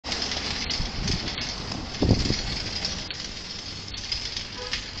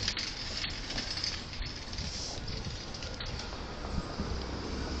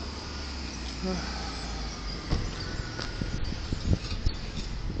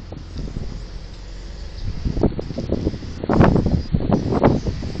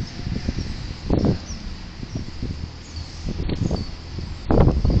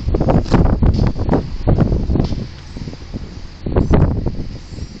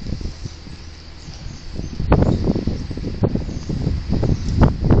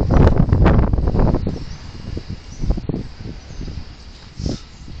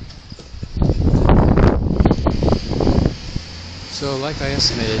like I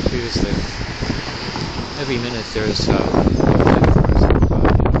estimated previously, every minute there's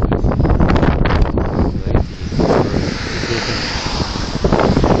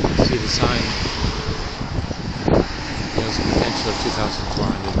see the sign. There's a potential of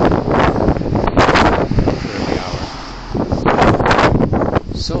 2,400 for every hour.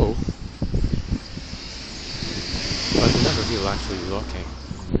 So, but the number of people actually looking,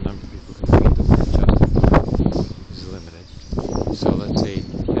 the number of people who read the word justice is limited. So let's say 10%.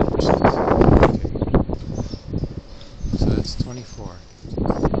 Okay. So that's 24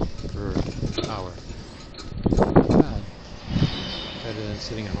 per hour. Not bad. Better than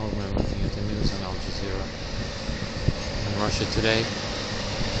sitting at home and looking at the news on Al Jazeera and Russia Today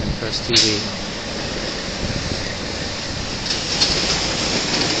and Press TV.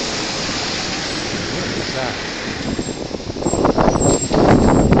 What is that?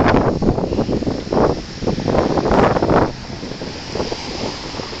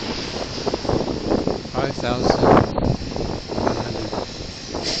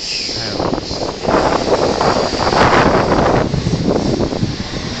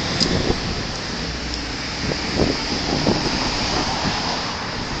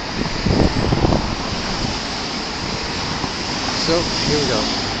 So, here we go.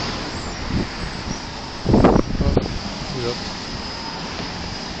 Oh, look.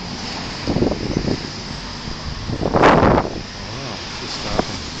 Wow, she's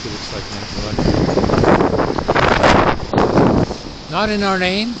stopping. She looks like an intellectual. Not in our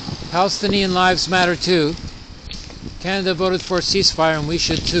name. Palestinian lives matter too. Canada voted for a ceasefire and we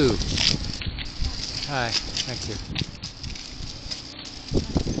should too. Hi, thank you.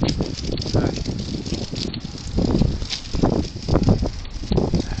 Hi.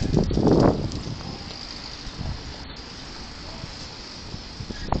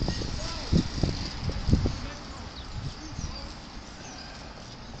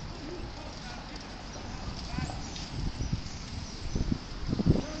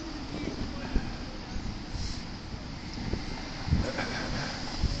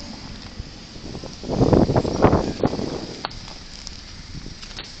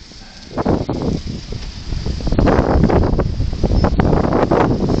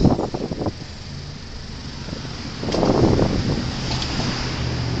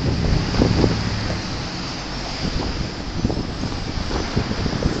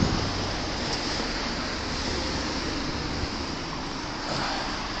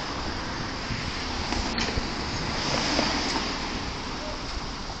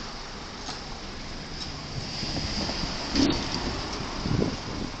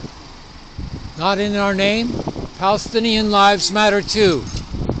 Not in our name. Palestinian lives matter too.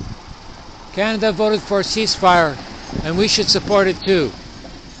 Canada voted for a ceasefire, and we should support it too.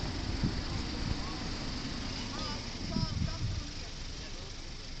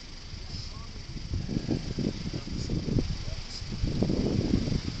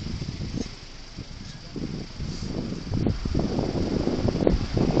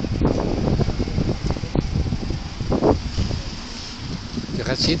 Je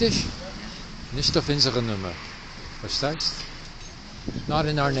gaat Jiddisch? Nicht auf unsere Nummer. Verstehst? Not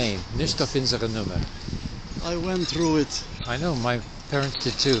in our name. Nicht auf unsere Nummer. I went through it. I know, my parents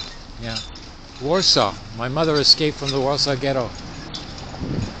did too. Yeah. Warsaw. My mother escaped from the Warsaw Ghetto.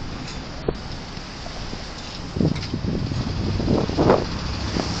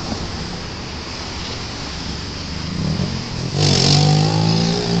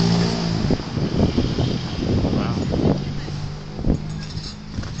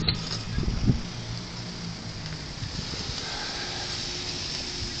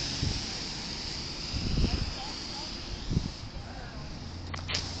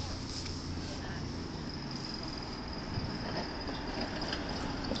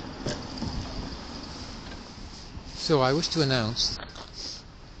 So I wish to announce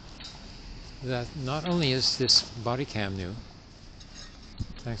that not only is this body cam new,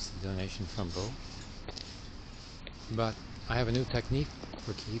 thanks to the donation from Bo, but I have a new technique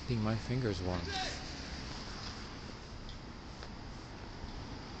for keeping my fingers warm.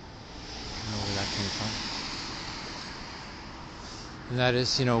 I don't know where that came from. And that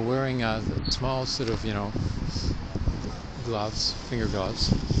is, wearing the small sort of, gloves, finger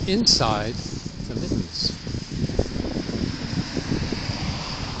gloves, inside the mittens.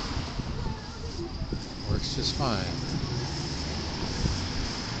 Works just fine.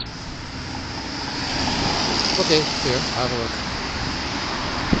 Okay, here, have a look.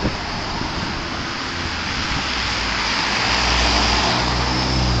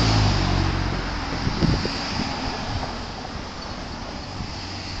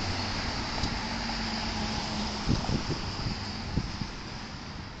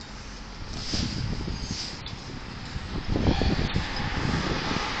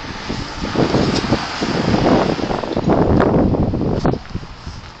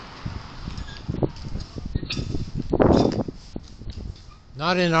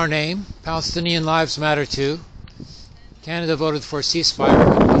 Not in our name. Palestinian lives matter too. Canada voted for ceasefire,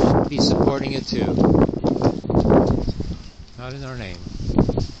 and we should be supporting it too. Not in our name.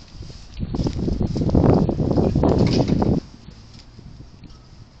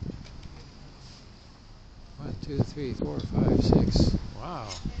 One, two, three, four, five, six. Wow.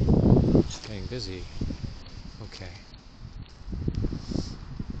 Getting busy. Okay.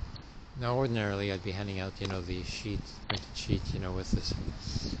 Now, ordinarily, I'd be handing out, the sheet, printed sheet, with this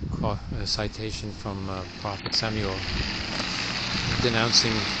citation from Prophet Samuel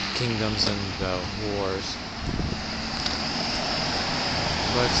denouncing kingdoms and wars.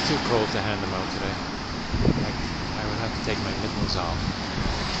 But it's too cold to hand them out today. I would have to take my mittens off.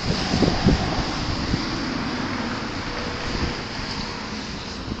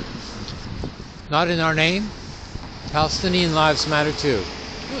 Not in our name. Palestinian lives matter too.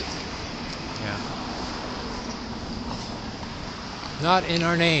 Good. Yeah. Not in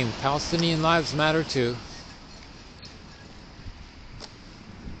our name. Palestinian lives matter too.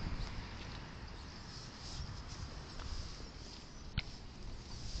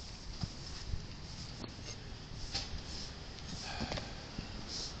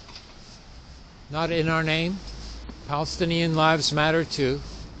 Not in our name. Palestinian lives matter too.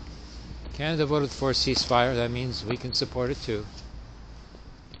 Canada voted for a ceasefire. That means we can support it too.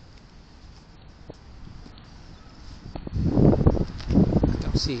 I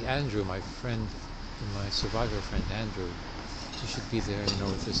don't see Andrew, my friend, my survivor friend Andrew. He should be there,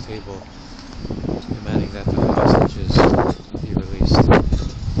 with this table, demanding that the hostages be released.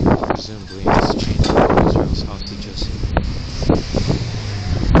 Presumably, in exchange for Israel's hostages.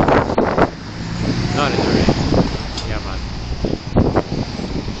 Not in our name. Yeah, man.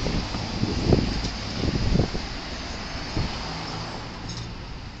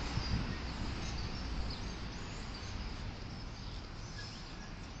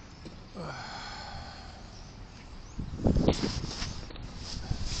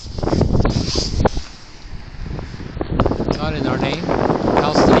 Not in our name.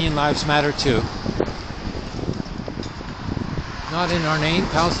 Palestinian lives matter too. Not in our name.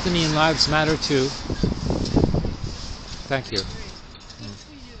 Palestinian lives matter too. Thank you.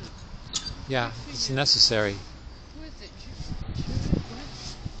 Yeah, it's necessary.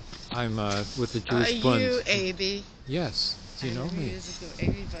 I'm with the Jewish Bund. Are you Avi? Yes. Do you know me? Years ago,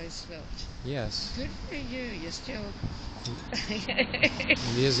 Avi Weisfeld. Yes. Good for you. You're still.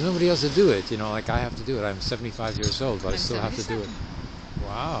 There's nobody else to do it. Like I have to do it. I'm 75 years old, but I still have to do it.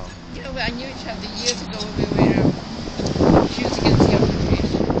 Wow. I knew each other years ago when we were Jews Against the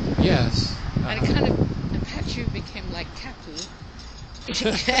Occupation. Yes. And it kind of, Apache became like Capu.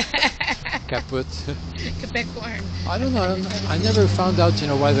 Caput. Quebecois. I don't know. I never found out,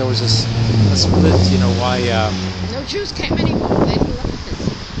 why there was a split. Why. No Jews came anymore. They left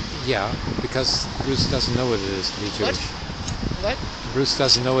us. Yeah, because Bruce doesn't know what it is to be Jewish. What? Bruce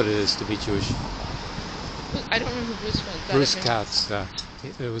doesn't know what it is to be Jewish. I don't know who Bruce was. Bruce Katz.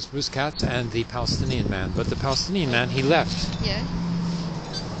 It was Bruce Katz and the Palestinian man. But the Palestinian man, he left. Yeah.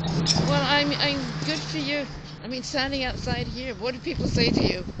 Well, I'm good for you. Standing outside here, what do people say to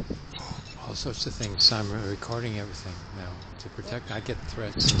you? All sorts of things. I'm recording everything now to protect. I get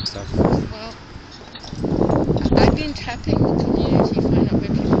threats and stuff. Well, I've been tapping the community, find out where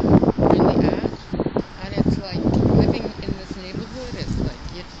people really are, and it's like living in this neighborhood. It's like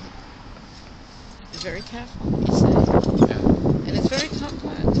you're very careful what you say, and it's very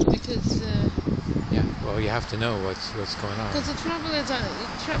complex because. Yeah, well, you have to know what's going on. Because the trouble is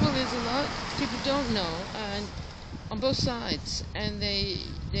a lot people don't know, and on both sides, and they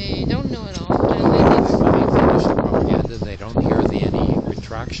don't know it all. And they finish the propaganda. They don't hear any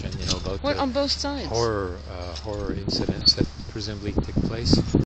retraction, about on both sides horror incidents that presumably took place.